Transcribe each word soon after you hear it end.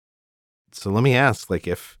So let me ask, like,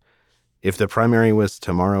 if the primary was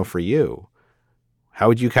tomorrow for you, how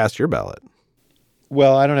would you cast your ballot?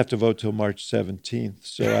 Well, I don't have to vote till March 17th,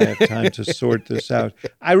 so I have time to sort this out.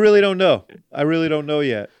 I really don't know. I really don't know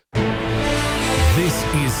yet. This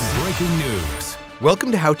is Breaking News.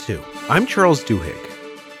 Welcome to How To. I'm Charles Duhigg.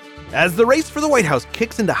 As the race for the White House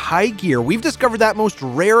kicks into high gear, we've discovered that most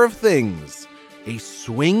rare of things, a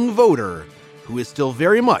swing voter who is still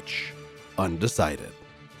very much undecided.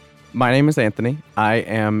 My name is Anthony. I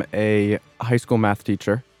am a high school math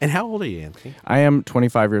teacher. And how old are you, Anthony? I am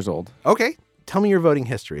 25 years old. Okay. Tell me your voting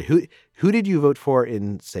history. Who did you vote for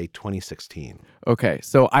in, say, 2016? Okay,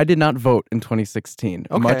 so I did not vote in 2016.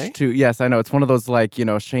 Okay. Yes, I know. It's one of those, like,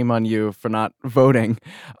 shame on you for not voting.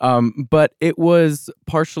 But it was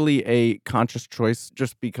partially a conscious choice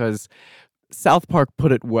just because South Park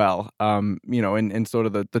put it well, in sort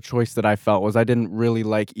of the choice that I felt was I didn't really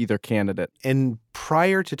like either candidate. And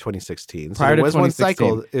prior to 2016, prior to was 2016,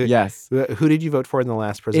 one cycle. Yes. Who did you vote for in the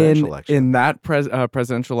last presidential election? In that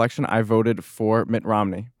presidential election, I voted for Mitt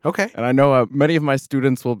Romney. Okay. And I know many of my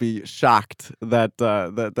students will be shocked that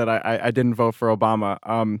I didn't vote for Obama.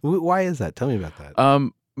 Why is that? Tell me about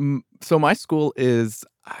that. So my school is,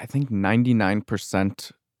 I think,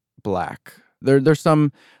 99% Black. There's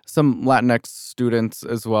some Latinx students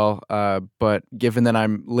as well, but given that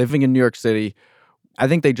I'm living in New York City, I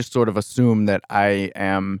think they just sort of assume that I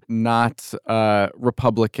am not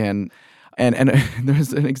Republican. And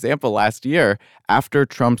there's an example last year after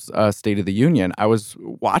Trump's State of the Union. I was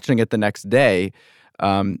watching it the next day,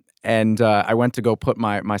 and I went to go put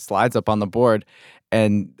my slides up on the board,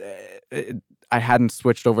 and I hadn't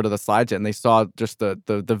switched over to the slides yet, and they saw just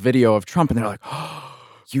the video of Trump, and they're like, "Oh,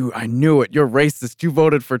 I knew it. You're racist. You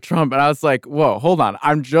voted for Trump." And I was like, whoa, hold on.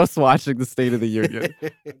 I'm just watching the State of the Union.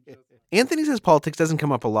 Anthony says politics doesn't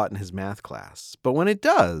come up a lot in his math class, but when it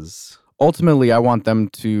does... Ultimately, I want them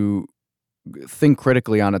to think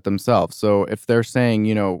critically on it themselves. So if they're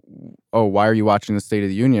saying, oh, why are you watching the State of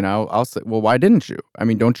the Union? I'll say, well, why didn't you? I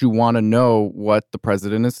mean, don't you want to know what the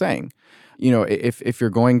president is saying? If you're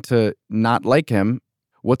going to not like him,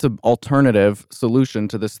 what's an alternative solution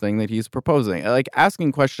to this thing that he's proposing? Like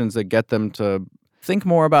asking questions that get them to think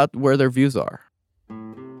more about where their views are.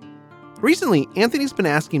 Recently, Anthony's been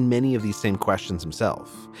asking many of these same questions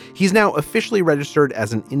himself. He's now officially registered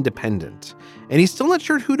as an independent, and he's still not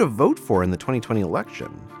sure who to vote for in the 2020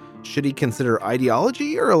 election. Should he consider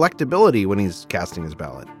ideology or electability when he's casting his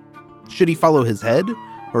ballot? Should he follow his head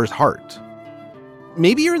or his heart?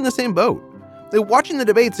 Maybe you're in the same boat. Watching the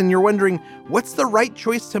debates and you're wondering, what's the right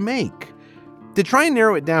choice to make? To try and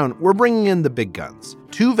narrow it down, we're bringing in the big guns.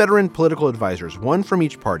 2 veteran political advisors, one from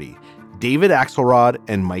each party, David Axelrod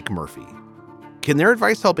and Mike Murphy. Can their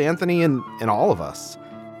advice help Anthony and all of us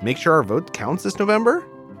make sure our vote counts this November?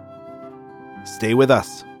 Stay with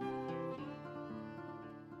us.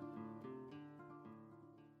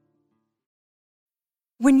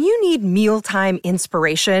 When you need mealtime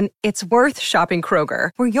inspiration, it's worth shopping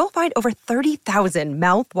Kroger, where you'll find over 30,000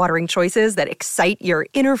 mouth-watering choices that excite your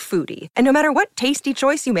inner foodie. And no matter what tasty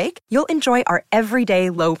choice you make, you'll enjoy our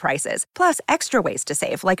everyday low prices, plus extra ways to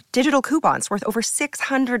save, like digital coupons worth over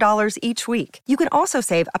 $600 each week. You can also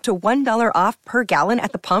save up to $1 off per gallon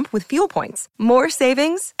at the pump with fuel points. More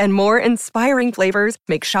savings and more inspiring flavors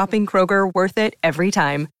make shopping Kroger worth it every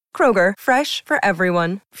time. Kroger, fresh for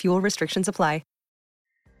everyone. Fuel restrictions apply.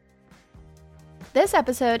 This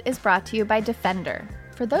episode is brought to you by Defender.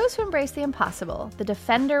 For those who embrace the impossible, the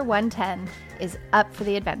Defender 110 is up for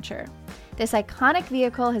the adventure. This iconic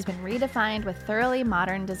vehicle has been redefined with thoroughly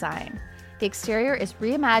modern design. The exterior is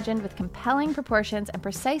reimagined with compelling proportions and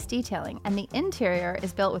precise detailing, and the interior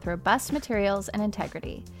is built with robust materials and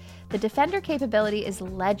integrity. The Defender capability is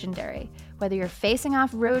legendary, whether you're facing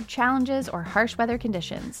off road challenges or harsh weather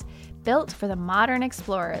conditions. Built for the modern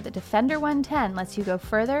explorer, the Defender 110 lets you go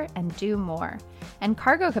further and do more. And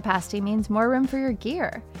cargo capacity means more room for your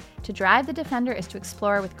gear. To drive the Defender is to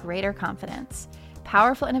explore with greater confidence.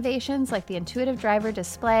 Powerful innovations like the intuitive driver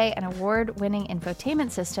display and award-winning infotainment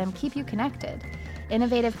system keep you connected.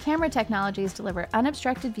 Innovative camera technologies deliver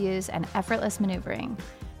unobstructed views and effortless maneuvering.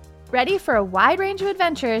 Ready for a wide range of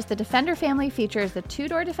adventures, the Defender family features the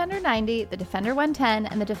 2-door Defender 90, the Defender 110,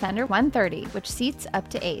 and the Defender 130, which seats up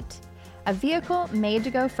to 8. A vehicle made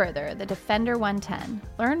to go further, the Defender 110.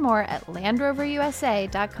 Learn more at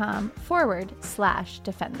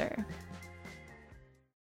LandRoverUSA.com/Defender.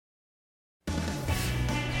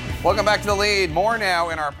 Welcome back to The Lead. More now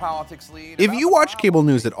in our politics lead. If you watch cable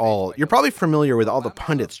news at all, you're probably familiar with all the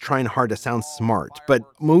pundits trying hard to sound smart, but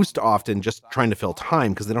most often just trying to fill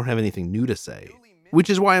time because they don't have anything new to say. which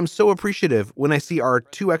is why I'm so appreciative when I see our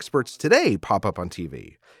two experts today pop up on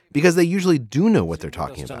TV, because they usually do know what they're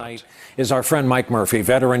talking about. Tonight is our friend Mike Murphy,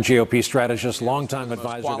 veteran GOP strategist, longtime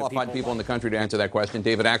advisor. Most qualified people in the country to answer that question.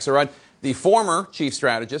 David Axelrod, the former chief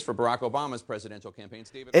strategist for Barack Obama's presidential campaigns.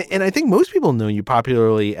 David, And I think most people know you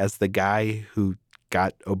popularly as the guy who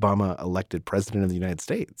got Obama elected president of the United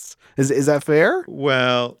States. Is that fair?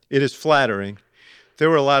 Well, it is flattering. There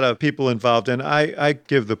were a lot of people involved, and I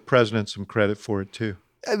give the president some credit for it, too.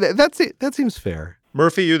 That's it. That seems fair.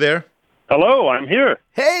 Murphy, you there? Hello, I'm here.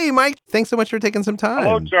 Hey, Mike. Thanks so much for taking some time.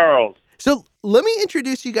 Hello, Charles. So let me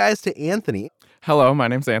introduce you guys to Anthony. Hello, my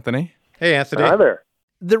name's Anthony. Hey, Anthony. Hi there.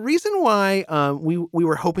 The reason why we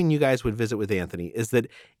were hoping you guys would visit with Anthony is that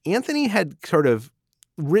Anthony had sort of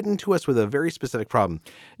written to us with a very specific problem.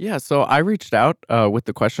 Yeah, so I reached out with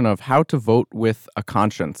the question of how to vote with a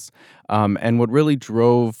conscience. And what really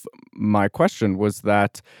drove my question was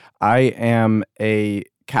that I am a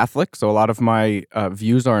Catholic, so a lot of my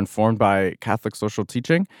views are informed by Catholic social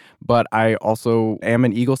teaching, but I also am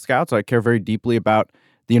an Eagle Scout, so I care very deeply about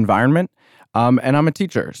the environment. And I'm a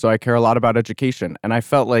teacher, so I care a lot about education. And I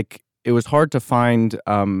felt like it was hard to find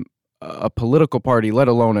a political party, let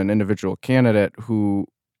alone an individual candidate, who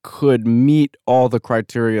could meet all the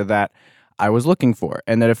criteria that I was looking for.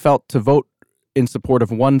 And that it felt to vote in support of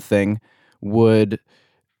one thing would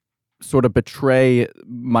sort of betray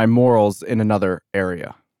my morals in another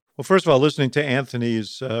area. Well, first of all, listening to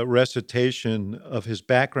Anthony's recitation of his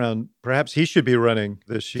background, perhaps he should be running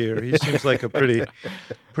this year. He seems like a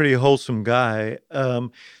pretty wholesome guy.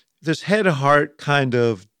 This head-heart kind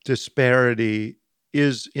of disparity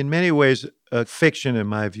is in many ways a fiction in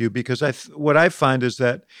my view, because what I find is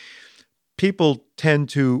that people tend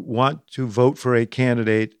to want to vote for a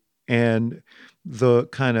candidate, and the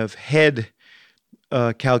kind of head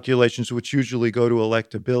calculations, which usually go to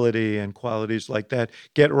electability and qualities like that,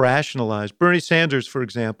 get rationalized. Bernie Sanders, for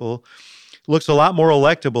example, looks a lot more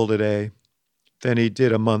electable today than he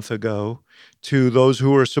did a month ago to those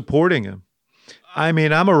who are supporting him. I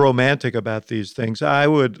mean, I'm a romantic about these things. I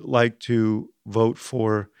would like to vote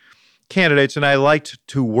for candidates, and I liked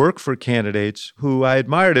to work for candidates who I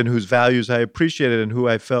admired and whose values I appreciated and who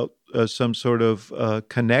I felt some sort of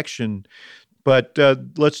connection. But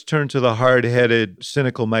let's turn to the hard-headed,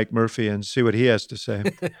 cynical Mike Murphy and see what he has to say.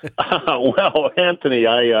 Well, Anthony,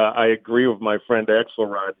 I agree with my friend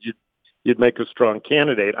Axelrod. You'd make a strong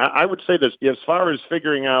candidate. I would say this, as far as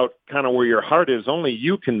figuring out kind of where your heart is, only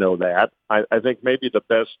you can know that. I think maybe the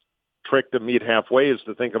best trick to meet halfway is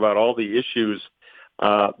to think about all the issues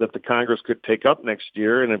that the Congress could take up next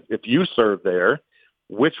year. And if you serve there,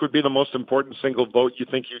 which would be the most important single vote you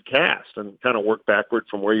think you'd cast, and kind of work backward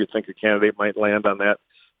from where you think a candidate might land on that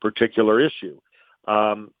particular issue.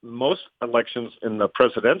 Most elections in the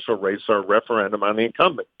presidential race are a referendum on the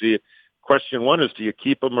incumbent. Question one is, do you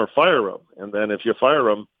keep them or fire them? And then if you fire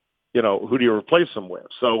them, who do you replace them with?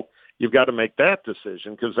 So you've got to make that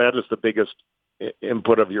decision, because that is the biggest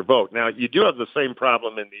input of your vote. Now, you do have the same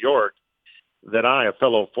problem in New York that I, a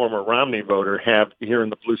fellow former Romney voter, have here in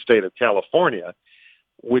the blue state of California,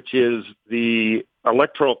 which is the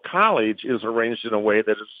Electoral College is arranged in a way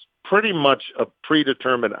that is pretty much a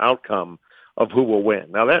predetermined outcome of who will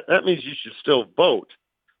win. Now, that means you should still vote,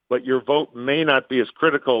 but your vote may not be as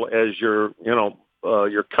critical as your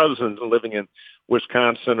cousin living in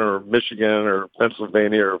Wisconsin or Michigan or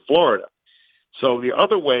Pennsylvania or Florida. So the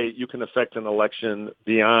other way you can affect an election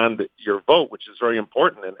beyond your vote, which is very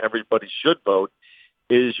important and everybody should vote,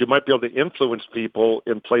 is you might be able to influence people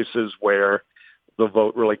in places where the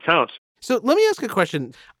vote really counts. So let me ask a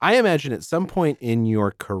question. I imagine at some point in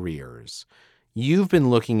your careers, you've been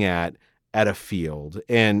looking at a field,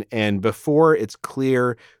 and before it's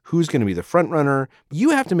clear who's going to be the front runner,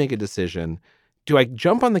 you have to make a decision. Do I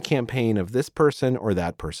jump on the campaign of this person or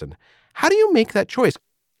that person? How do you make that choice?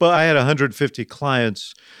 Well, I had 150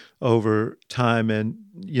 clients over time, and,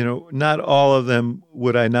 not all of them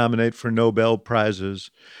would I nominate for Nobel Prizes.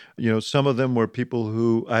 Some of them were people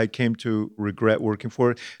who I came to regret working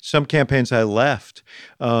for. Some campaigns I left.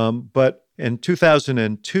 But in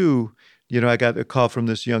 2002, I got a call from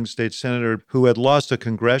this young state senator who had lost a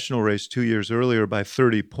congressional race 2 years earlier by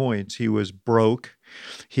 30 points. He was broke.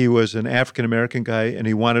 He was an African-American guy, and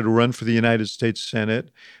he wanted to run for the United States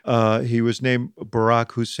Senate. He was named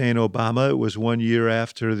Barack Hussein Obama. It was 1 year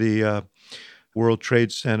after the World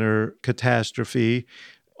Trade Center catastrophe.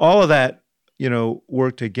 All of that,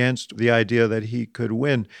 worked against the idea that he could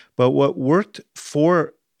win. But what worked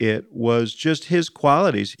for it was just his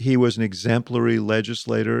qualities. He was an exemplary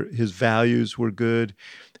legislator. His values were good.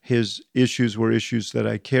 his issues were issues that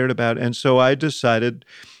I cared about. And so I decided,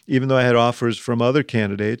 even though I had offers from other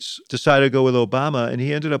candidates, decided to go with Obama. And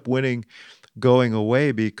he ended up winning going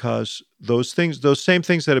away because those same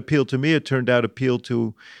things that appealed to me, it turned out appealed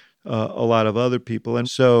to a lot of other people. And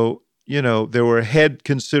so, there were head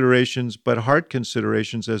considerations, but heart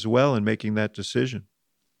considerations as well in making that decision.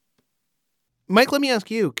 Mike, let me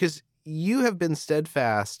ask you, because you have been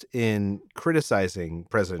steadfast in criticizing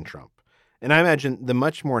President Trump. And I imagine the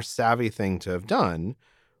much more savvy thing to have done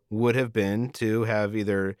would have been to have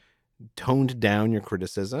either toned down your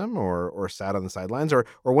criticism or sat on the sidelines, or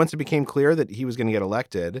once it became clear that he was going to get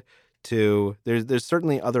elected, there's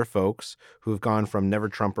certainly other folks who've gone from never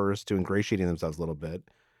Trumpers to ingratiating themselves a little bit.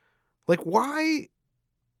 Like, why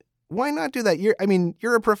not do that?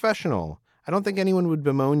 You're a professional. I don't think anyone would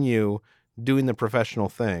bemoan you doing the professional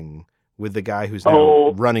thing with the guy who's now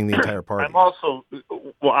running the entire party.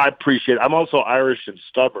 I appreciate it. I'm also Irish and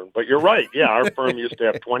stubborn, but you're right. Yeah, our firm used to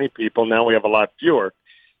have 20 people. Now we have a lot fewer.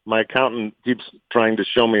 My accountant keeps trying to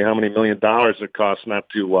show me how many $1 million it costs not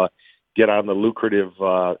to get on the lucrative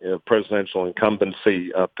presidential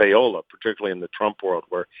incumbency payola, particularly in the Trump world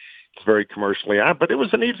where it's very commercially on. But it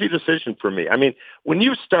was an easy decision for me. I mean, when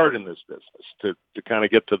you start in this business, to kind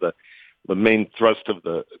of get to the main thrust of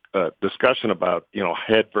the discussion about,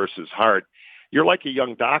 head versus heart, you're like a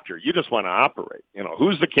young doctor. You just want to operate.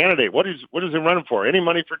 Who's the candidate? What is he running for? Any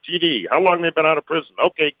money for TD? How long they've been out of prison?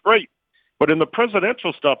 Okay, great. But in the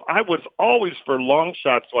presidential stuff, I was always for long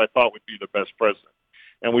shots who I thought would be the best president.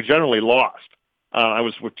 And we generally lost. I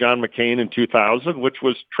was with John McCain in 2000, which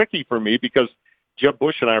was tricky for me because Jeb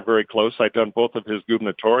Bush and I are very close. I'd done both of his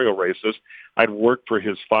gubernatorial races. I'd worked for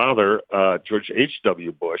his father, George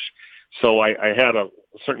H.W. Bush. So I had a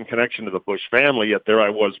certain connection to the Bush family, yet there I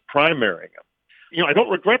was primarying him. I don't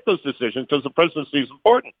regret those decisions because the presidency is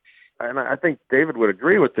important. And I think David would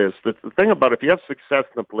agree with this. The thing about if you have success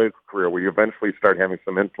in a political career where you eventually start having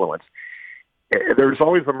some influence, there's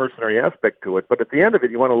always a mercenary aspect to it. But at the end of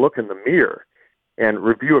it, you want to look in the mirror and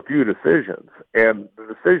review a few decisions. And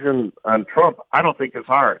the decision on Trump, I don't think is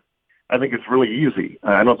hard. I think it's really easy.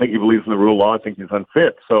 I don't think he believes in the rule of law. I think he's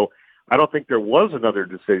unfit. So I don't think there was another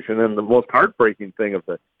decision. And the most heartbreaking thing of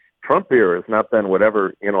the Trump era has not been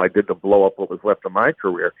whatever, I did to blow up what was left of my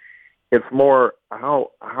career. It's more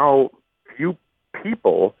how few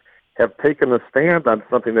people have taken a stand on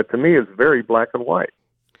something that to me is very black and white.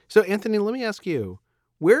 So, Anthony, let me ask you,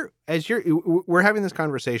 we're having this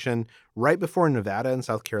conversation right before Nevada and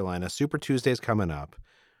South Carolina. Super Tuesday is coming up.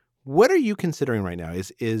 What are you considering right now?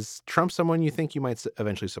 Is Trump someone you think you might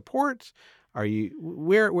eventually support?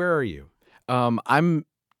 Where are you? I'm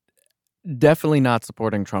definitely not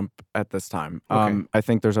supporting Trump at this time. Okay. I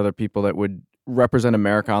think there's other people that would represent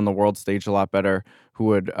America on the world stage a lot better, who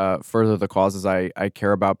would further the causes I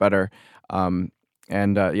care about better.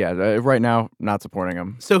 Right now, not supporting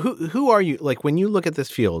him. So who are you? Like, when you look at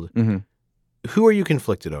this field, who are you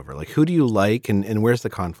conflicted over? Like, who do you like, and where's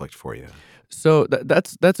the conflict for you? So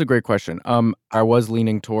that's a great question. I was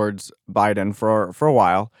leaning towards Biden for a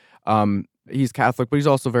while. He's Catholic, but he's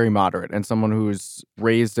also very moderate, and someone who's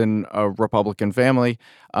raised in a Republican family.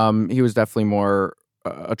 He was definitely more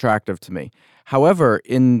attractive to me. However,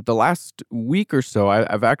 in the last week or so,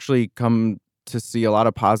 I've actually come to see a lot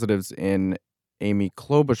of positives in Amy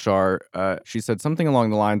Klobuchar. She said something along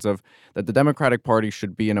the lines of that the Democratic Party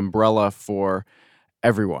should be an umbrella for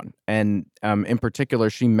everyone. And in particular,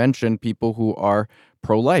 she mentioned people who are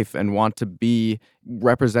pro-life and want to be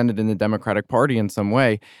represented in the Democratic Party in some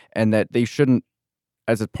way, and that they shouldn't,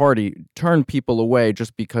 as a party, turn people away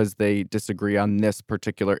just because they disagree on this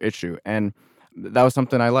particular issue. And that was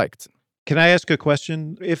something I liked. Can I ask a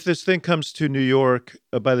question? If this thing comes to New York,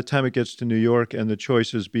 by the time it gets to New York and the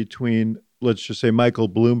choices between, let's just say, Michael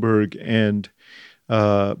Bloomberg and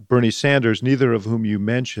Bernie Sanders, neither of whom you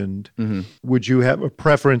mentioned, would you have a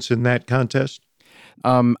preference in that contest?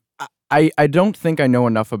 I don't think I know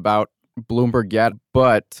enough about Bloomberg yet,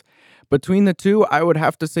 but between the two, I would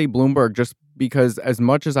have to say Bloomberg, just because as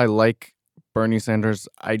much as I like Bernie Sanders'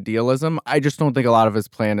 idealism, I just don't think a lot of his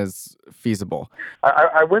plan is feasible.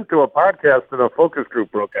 I went to a podcast and a focus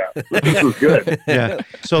group broke out. This was good. Yeah.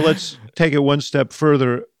 So let's take it one step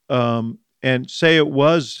further and say it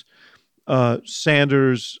was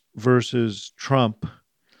Sanders versus Trump.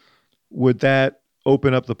 Would that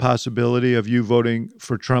open up the possibility of you voting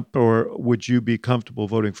for Trump, or would you be comfortable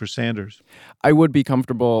voting for Sanders? I would be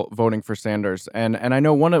comfortable voting for Sanders. And I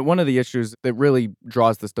know one of the issues that really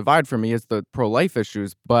draws this divide for me is the pro-life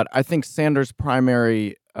issues. But I think Sanders'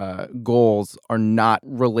 primary goals are not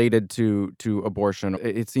related to abortion.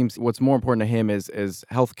 It seems what's more important to him is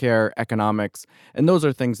healthcare, economics, and those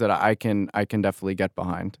are things that I can definitely get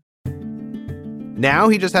behind. Now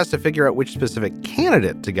he just has to figure out which specific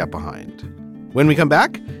candidate to get behind. When we come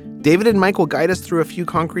back, David and Mike will guide us through a few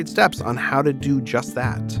concrete steps on how to do just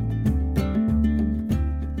that.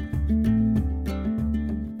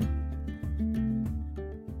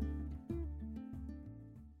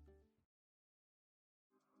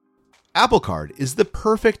 Apple Card is the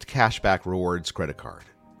perfect cashback rewards credit card.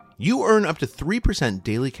 You earn up to 3%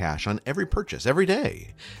 daily cash on every purchase every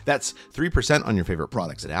day. That's 3% on your favorite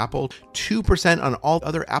products at Apple, 2% on all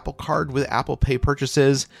other Apple Card with Apple Pay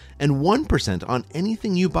purchases, and 1% on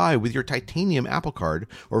anything you buy with your titanium Apple Card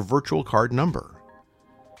or virtual card number.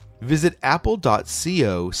 Visit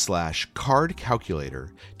apple.co/card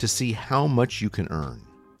calculator to see how much you can earn.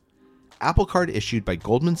 Apple Card issued by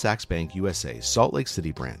Goldman Sachs Bank USA, Salt Lake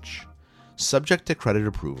City branch. Subject to credit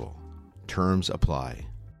approval. Terms apply.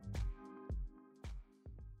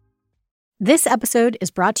 This episode is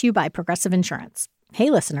brought to you by Progressive Insurance. Hey,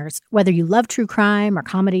 listeners, whether you love true crime or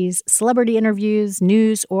comedies, celebrity interviews,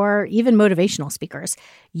 news, or even motivational speakers,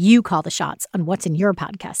 you call the shots on what's in your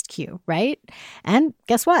podcast queue, right? And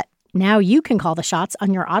guess what? Now you can call the shots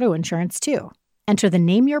on your auto insurance, too. Enter the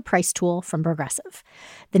Name Your Price tool from Progressive.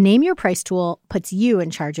 The Name Your Price tool puts you in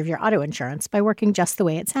charge of your auto insurance by working just the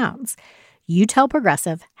way it sounds. You tell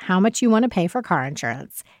Progressive how much you want to pay for car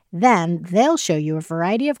insurance. Then they'll show you a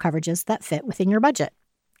variety of coverages that fit within your budget,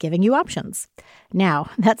 giving you options. Now,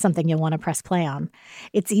 that's something you'll want to press play on.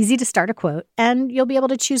 It's easy to start a quote, and you'll be able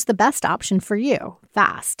to choose the best option for you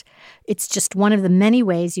fast. It's just one of the many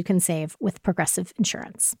ways you can save with Progressive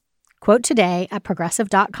Insurance. Quote today at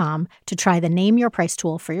Progressive.com to try the Name Your Price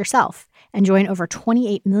tool for yourself and join over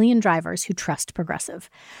 28 million drivers who trust Progressive.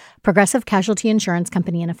 Progressive Casualty Insurance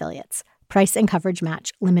Company and Affiliates. Price and coverage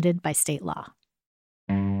match limited by state law.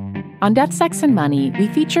 On Death, Sex, and Money, we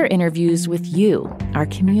feature interviews with you, our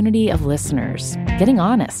community of listeners, getting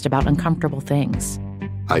honest about uncomfortable things.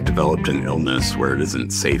 I developed an illness where it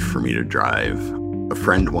isn't safe for me to drive. A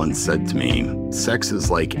friend once said to me, sex is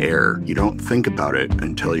like air. You don't think about it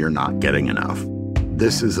until you're not getting enough.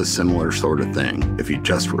 This is a similar sort of thing if you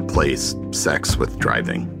just replace sex with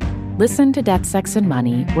driving. Listen to Death, Sex, and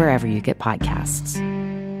Money wherever you get podcasts.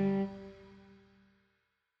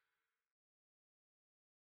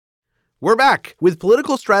 We're back with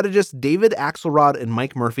political strategists David Axelrod and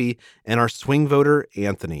Mike Murphy and our swing voter,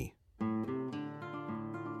 Anthony.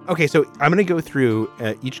 Okay, so I'm going to go through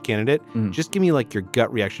each candidate. Just give me like your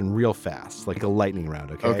gut reaction real fast, like a lightning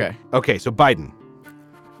round, okay? Okay, so Biden.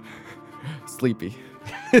 Sleepy.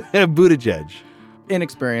 Buttigieg.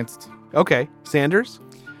 Inexperienced. Okay. Sanders.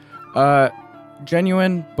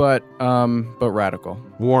 Genuine, but radical.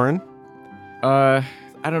 Warren. I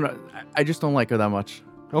don't know. I just don't like her that much.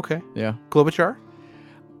 Okay. Yeah. Klobuchar?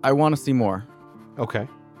 I want to see more. Okay.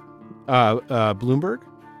 Bloomberg?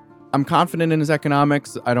 I'm confident in his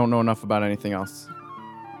economics. I don't know enough about anything else.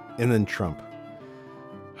 And then Trump.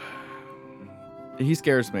 He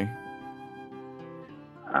scares me.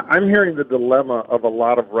 I'm hearing the dilemma of a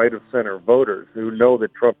lot of right-of-center voters who know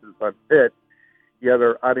that Trump is unfit, yet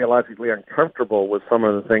are ideologically uncomfortable with some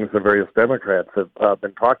of the things the various Democrats have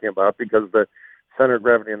been talking about because the center of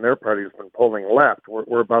gravity in their party has been pulling left.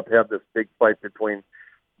 We're about to have this big fight between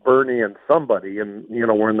Bernie and somebody, and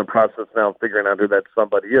we're in the process now of figuring out who that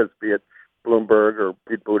somebody is, be it Bloomberg or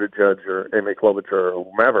Pete Buttigieg or Amy Klobuchar or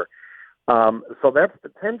whomever. So that's the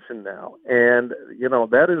tension now, and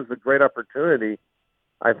that is a great opportunity,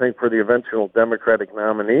 I think, for the eventual Democratic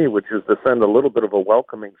nominee, which is to send a little bit of a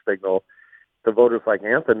welcoming signal to voters like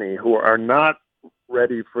Anthony, who are not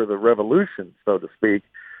ready for the revolution, so to speak,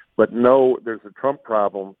 but know there's a Trump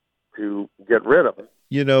problem to get rid of it.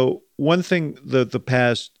 One thing that the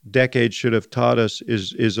past decade should have taught us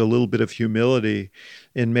is a little bit of humility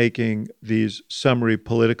in making these summary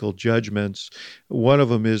political judgments. One of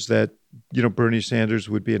them is that, Bernie Sanders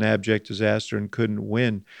would be an abject disaster and couldn't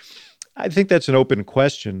win. I think that's an open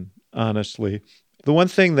question, honestly. The one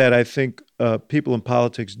thing that I think people in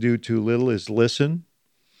politics do too little is listen.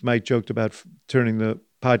 Mike joked about turning the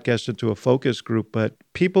podcast into a focus group, but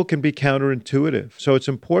people can be counterintuitive. So it's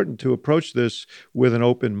important to approach this with an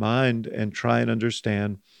open mind and try and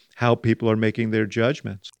understand how people are making their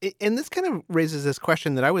judgments. And this kind of raises this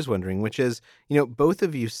question that I was wondering, which is, both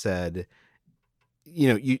of you said,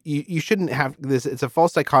 you shouldn't have this. It's a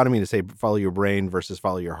false dichotomy to say follow your brain versus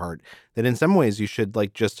follow your heart. That in some ways you should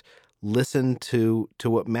just listen to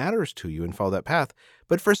what matters to you and follow that path.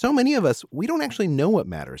 But for so many of us, we don't actually know what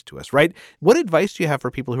matters to us, right? What advice do you have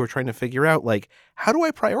for people who are trying to figure out, like, how do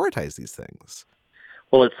I prioritize these things?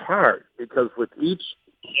 Well, it's hard because with each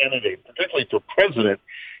candidate, particularly for president,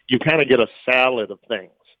 you kind of get a salad of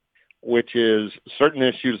things, which is certain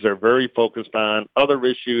issues they're very focused on, other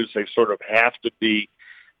issues they sort of have to be,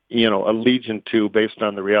 allegiant to based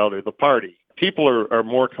on the reality of the party. People are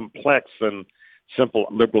more complex than simple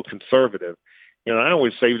liberal conservative. I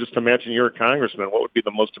always say, just imagine you're a congressman. What would be the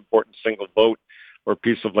most important single vote or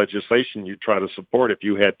piece of legislation you'd try to support if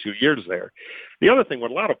you had 2 years there? The other thing, what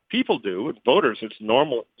a lot of people do, voters, it's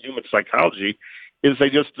normal human psychology, is they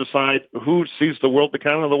just decide who sees the world the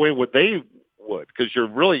kind of the way what they would, because you're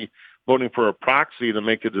really voting for a proxy to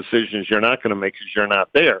make the decisions you're not going to make because you're not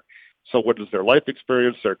there. So what is their life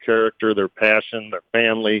experience, their character, their passion, their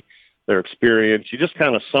family, their experience? You just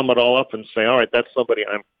kind of sum it all up and say, all right, that's somebody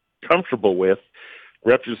I'm comfortable with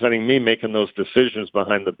representing me making those decisions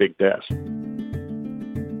behind the big desk.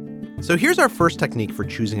 So here's our first technique for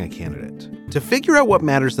choosing a candidate. To figure out what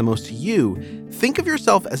matters the most to you, think of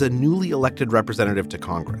yourself as a newly elected representative to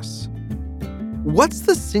Congress. What's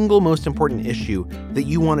the single most important issue that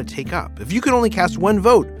you want to take up? If you can only cast one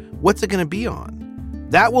vote, what's it going to be on?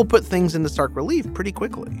 That will put things into stark relief pretty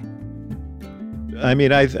quickly. I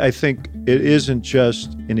mean, I think it isn't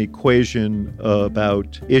just an equation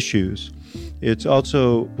about issues. It's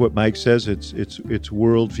also what Mike says, it's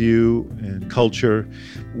worldview and culture,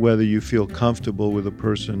 whether you feel comfortable with the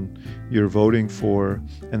person you're voting for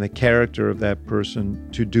and the character of that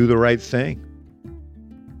person to do the right thing.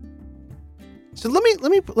 So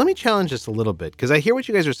let me challenge this a little bit, because I hear what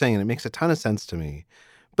you guys are saying and it makes a ton of sense to me.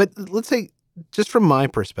 But let's say, just from my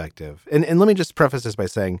perspective, and let me just preface this by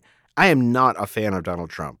saying I am not a fan of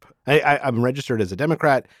Donald Trump. I'm registered as a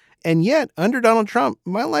Democrat. And yet, under Donald Trump,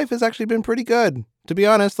 my life has actually been pretty good. To be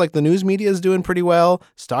honest, like, the news media is doing pretty well.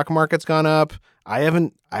 Stock market's gone up. I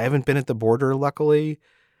haven't been at the border, luckily.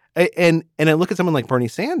 And I look at someone like Bernie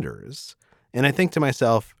Sanders, and I think to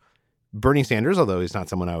myself, Bernie Sanders, although he's not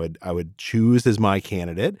someone I would choose as my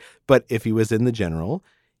candidate, but if he was in the general,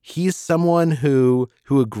 he's someone who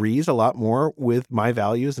agrees a lot more with my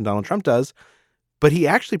values than Donald Trump does. But he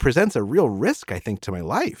actually presents a real risk, I think, to my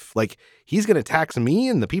life. Like, he's going to tax me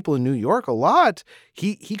and the people in New York a lot.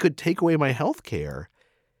 He could take away my health care.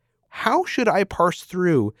 How should I parse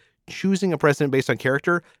through choosing a president based on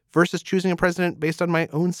character versus choosing a president based on my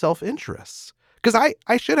own self-interests? Because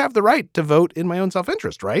I should have the right to vote in my own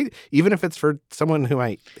self-interest, right? Even if it's for someone who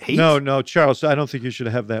I hate. No, Charles, I don't think you should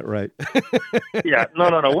have that right. Yeah,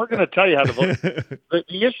 no. We're going to tell you how to vote.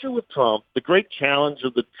 The issue with Trump, the great challenge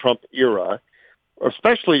of the Trump era,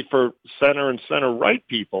 especially for center and center-right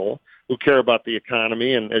people who care about the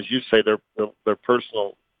economy and, as you say, their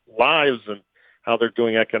personal lives and how they're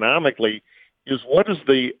doing economically, is what is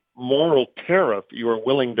the moral tariff you are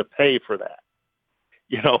willing to pay for that?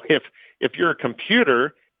 If you're a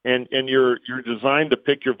computer and you're designed to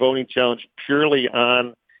pick your voting challenge purely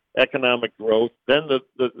on economic growth, then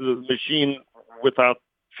the machine, without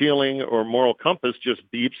feeling or moral compass, just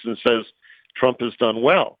beeps and says Trump has done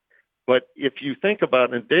well. But if you think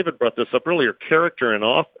about, and David brought this up earlier, character in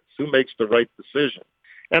office, who makes the right decision,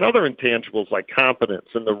 and other intangibles like competence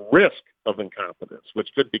and the risk of incompetence, which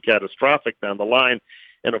could be catastrophic down the line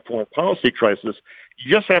in a foreign policy crisis,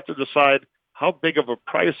 you just have to decide how big of a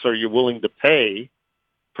price are you willing to pay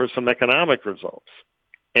for some economic results.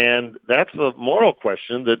 And that's a moral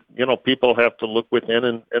question that, people have to look within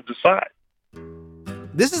and decide.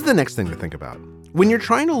 This is the next thing to think about. When you're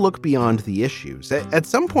trying to look beyond the issues, at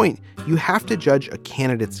some point, you have to judge a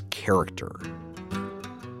candidate's character.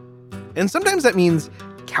 And sometimes that means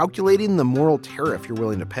calculating the moral tariff you're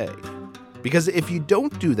willing to pay. Because if you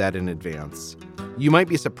don't do that in advance, you might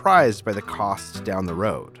be surprised by the costs down the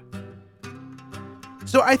road.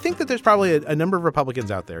 So I think that there's probably a number of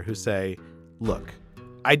Republicans out there who say, look,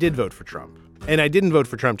 I did vote for Trump. And I didn't vote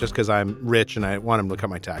for Trump just because I'm rich and I want him to cut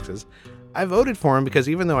my taxes. I voted for him because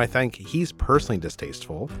even though I think he's personally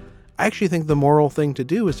distasteful, I actually think the moral thing to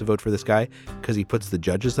do is to vote for this guy because he puts the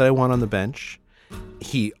judges that I want on the bench.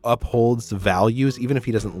 He upholds the values. Even if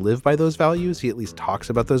he doesn't live by those values, he at least talks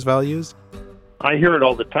about those values. I hear it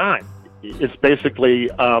all the time. It's basically,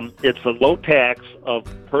 it's a low tax of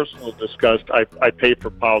personal disgust I pay for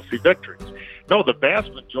policy victories. No, the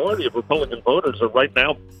vast majority of Republican voters are right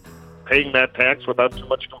now paying that tax without too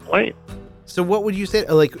much complaint. So what would you say?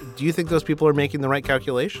 Like, do you think those people are making the right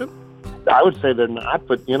calculation? I would say they're not,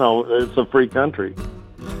 but, it's a free country.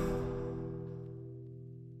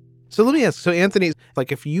 So let me ask. So, Anthony,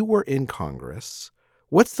 like, if you were in Congress,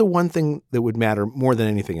 what's the one thing that would matter more than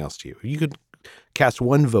anything else to you? You could cast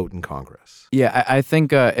one vote in Congress. Yeah, I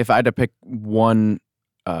think if I had to pick one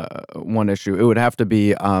issue, it would have to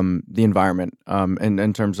be the environment,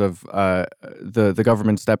 in terms of the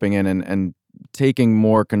government stepping in and taking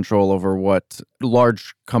more control over what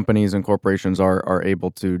large companies and corporations are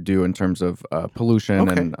able to do in terms of pollution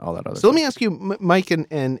and all that other stuff. So let me ask you, Mike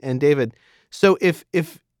and David. So if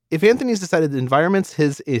Anthony's decided the environment's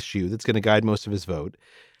his issue that's going to guide most of his vote,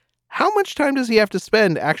 how much time does he have to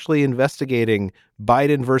spend actually investigating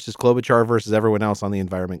Biden versus Klobuchar versus everyone else on the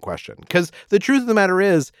environment question? Because the truth of the matter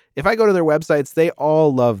is, if I go to their websites, they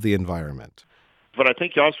all love the environment. But I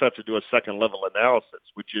think you also have to do a second level analysis,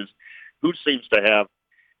 which is who seems to have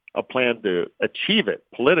a plan to achieve it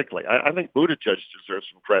politically. I think Buttigieg deserves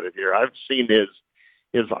some credit here. I've seen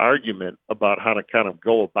his argument about how to kind of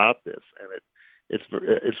go about this, and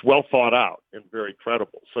it's well thought out and very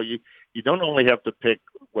credible. So you don't only have to pick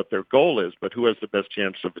what their goal is, but who has the best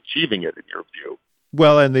chance of achieving it in your view.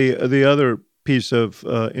 Well, and the other piece of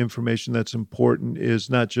information that's important is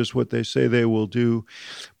not just what they say they will do,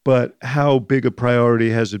 but how big a priority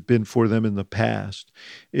has it been for them in the past.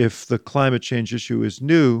 If the climate change issue is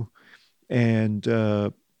new and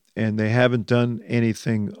they haven't done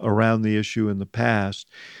anything around the issue in the past,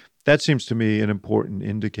 that seems to me an important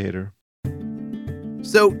indicator.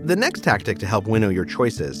 So the next tactic to help winnow your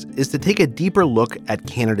choices is to take a deeper look at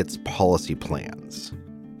candidates' policy plans.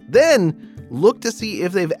 Then look to see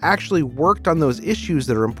if they've actually worked on those issues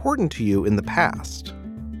that are important to you in the past.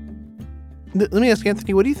 Let me ask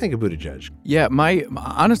Anthony, what do you think of Buttigieg? Yeah,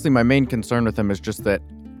 honestly, my main concern with him is just that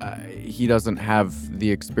he doesn't have the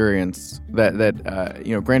experience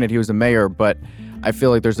that granted he was a mayor, but I feel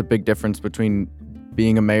like there's a big difference between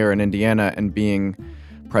being a mayor in Indiana and being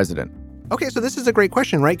president. Okay, so this is a great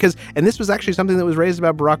question, right? And this was actually something that was raised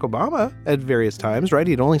about Barack Obama at various times, right?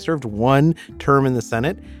 He'd only served one term in the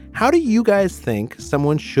Senate. How do you guys think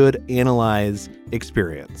someone should analyze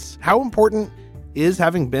experience? How important is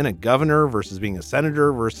having been a governor versus being a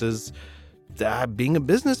senator versus being a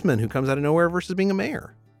businessman who comes out of nowhere versus being a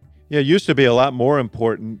mayor? Yeah, it used to be a lot more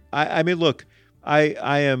important. I mean, look, I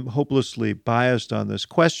am hopelessly biased on this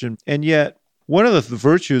question, and yet one of the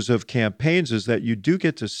virtues of campaigns is that you do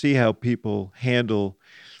get to see how people handle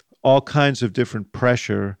all kinds of different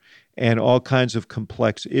pressure and all kinds of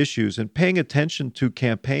complex issues. And paying attention to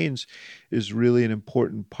campaigns is really an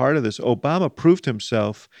important part of this. Obama proved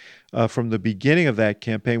himself from the beginning of that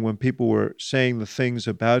campaign when people were saying the things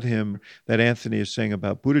about him that Anthony is saying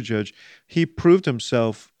about Buttigieg. He proved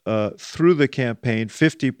himself through the campaign,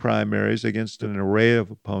 50 primaries against an array of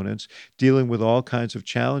opponents, dealing with all kinds of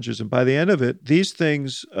challenges. And by the end of it, these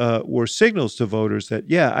things were signals to voters that,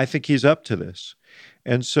 yeah, I think he's up to this.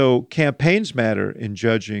 And so campaigns matter in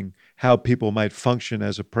judging how people might function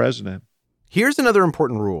as a president. Here's another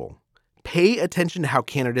important rule. Pay attention to how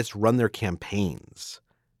candidates run their campaigns.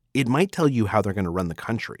 It might tell you how they're going to run the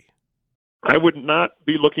country. I would not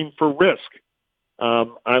be looking for risk.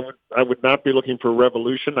 I would not be looking for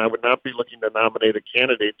revolution. I would not be looking to nominate a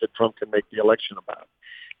candidate that Trump can make the election about,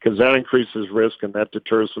 because that increases risk and that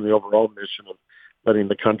deters from the overall mission of letting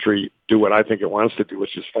the country do what I think it wants to do,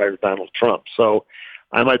 which is fire Donald Trump. So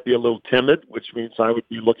I might be a little timid, which means I would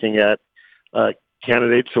be looking at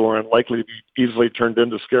candidates who are unlikely to be easily turned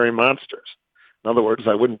into scary monsters. In other words,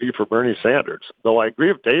 I wouldn't be for Bernie Sanders, though I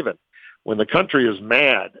agree with David. When the country is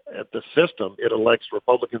mad at the system, it elects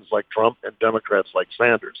Republicans like Trump and Democrats like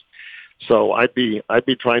Sanders. So I'd be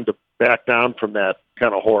trying to back down from that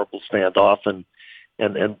kind of horrible standoff and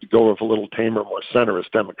go with a little tamer, more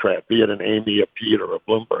centrist Democrat, be it an Amy, a Pete, or a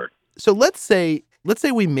Bloomberg. So let's say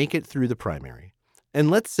we make it through the primary,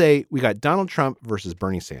 and let's say we got Donald Trump versus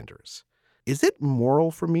Bernie Sanders. Is it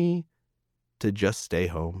moral for me to just stay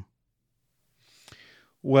home?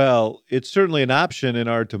 Well, it's certainly an option in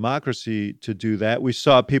our democracy to do that. We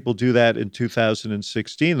saw people do that in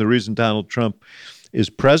 2016. The reason Donald Trump is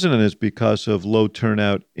president is because of low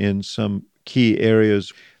turnout in some key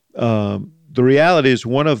areas. The reality is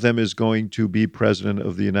one of them is going to be president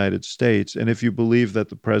of the United States. And if you believe that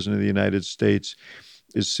the president of the United States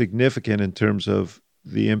is significant in terms of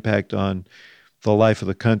the impact on the life of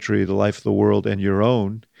the country, the life of the world, and your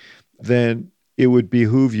own, then it would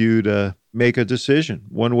behoove you to make a decision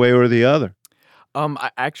one way or the other.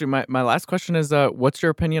 Actually, my last question is, what's your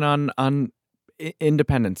opinion on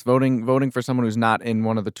independents, voting for someone who's not in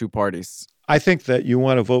one of the two parties? I think that you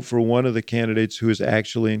want to vote for one of the candidates who is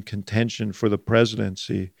actually in contention for the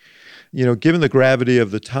presidency. You know, given the gravity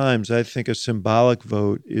of the times, I think a symbolic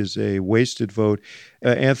vote is a wasted vote.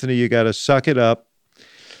 Anthony, you got to suck it up,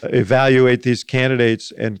 evaluate these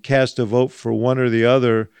candidates, and cast a vote for one or the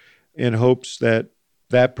other in hopes that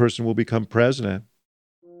that person will become president.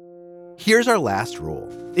 Here's our last rule.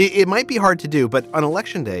 It might be hard to do, but on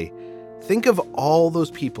Election Day, think of all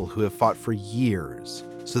those people who have fought for years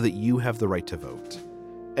so that you have the right to vote.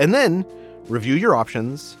 And then review your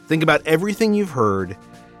options, think about everything you've heard,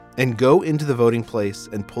 and go into the voting place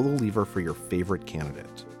and pull the lever for your favorite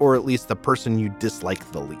candidate, or at least the person you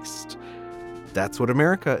dislike the least. That's what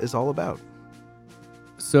America is all about.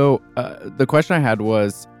 So the question I had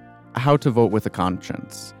was how to vote with a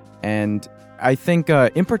conscience. And I think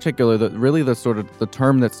in particular, the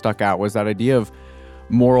term that stuck out was that idea of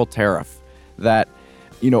moral tariff, that,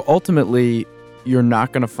 ultimately you're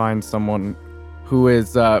not going to find someone who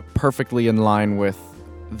is perfectly in line with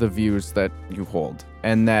the views that you hold,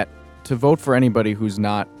 and that to vote for anybody who's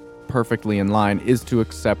not perfectly in line is to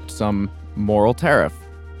accept some moral tariff.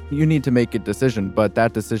 You need to make a decision, but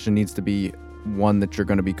that decision needs to be one that you're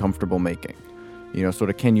going to be comfortable making.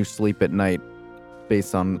 Can you sleep at night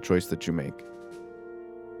based on the choice that you make?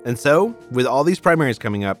 And so, with all these primaries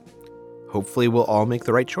coming up, hopefully we'll all make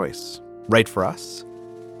the right choice. Right for us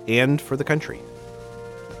and for the country.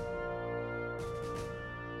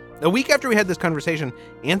 A week after we had this conversation,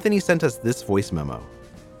 Anthony sent us this voice memo.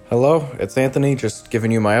 Hello, it's Anthony, just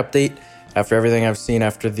giving you my update. After everything I've seen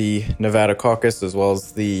after the Nevada caucus as well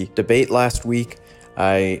as the debate last week,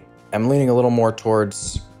 I am leaning a little more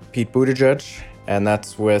towards Pete Buttigieg, and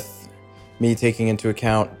that's with me taking into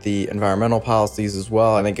account the environmental policies as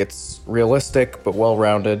well. I think it's realistic but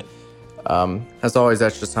well-rounded. As always,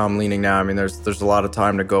 that's just how I'm leaning now. I mean, there's a lot of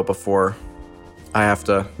time to go before I have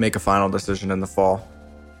to make a final decision in the fall.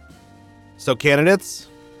 So candidates,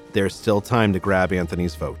 there's still time to grab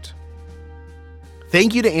Anthony's vote.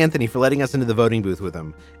 Thank you to Anthony for letting us into the voting booth with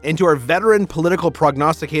him, and to our veteran political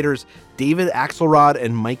prognosticators, David Axelrod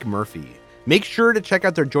and Mike Murphy. Make sure to check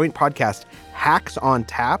out their joint podcast, Hacks on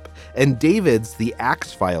Tap, and David's The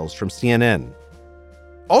Axe Files from CNN.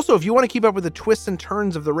 Also, if you want to keep up with the twists and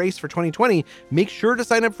turns of the race for 2020, make sure to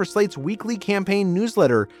sign up for Slate's weekly campaign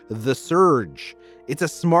newsletter, The Surge. It's a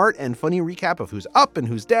smart and funny recap of who's up and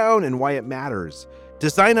who's down and why it matters. To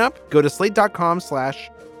sign up, go to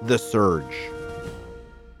slate.com/The Surge.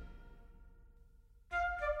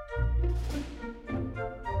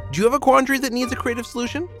 Do you have a quandary that needs a creative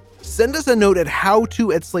solution? Send us a note at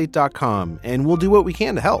howto@slate.com, and we'll do what we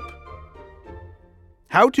can to help.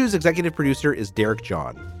 How To's executive producer is Derek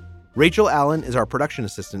John. Rachel Allen is our production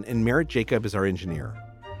assistant, and Merritt Jacob is our engineer.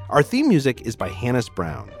 Our theme music is by Hannes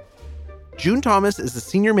Brown. June Thomas is the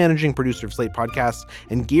senior managing producer of Slate Podcasts,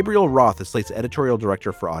 and Gabriel Roth is Slate's editorial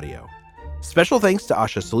director for audio. Special thanks to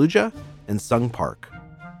Asha Saluja and Sung Park.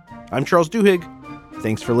 I'm Charles Duhigg.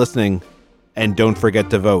 Thanks for listening, and don't forget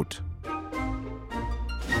to vote.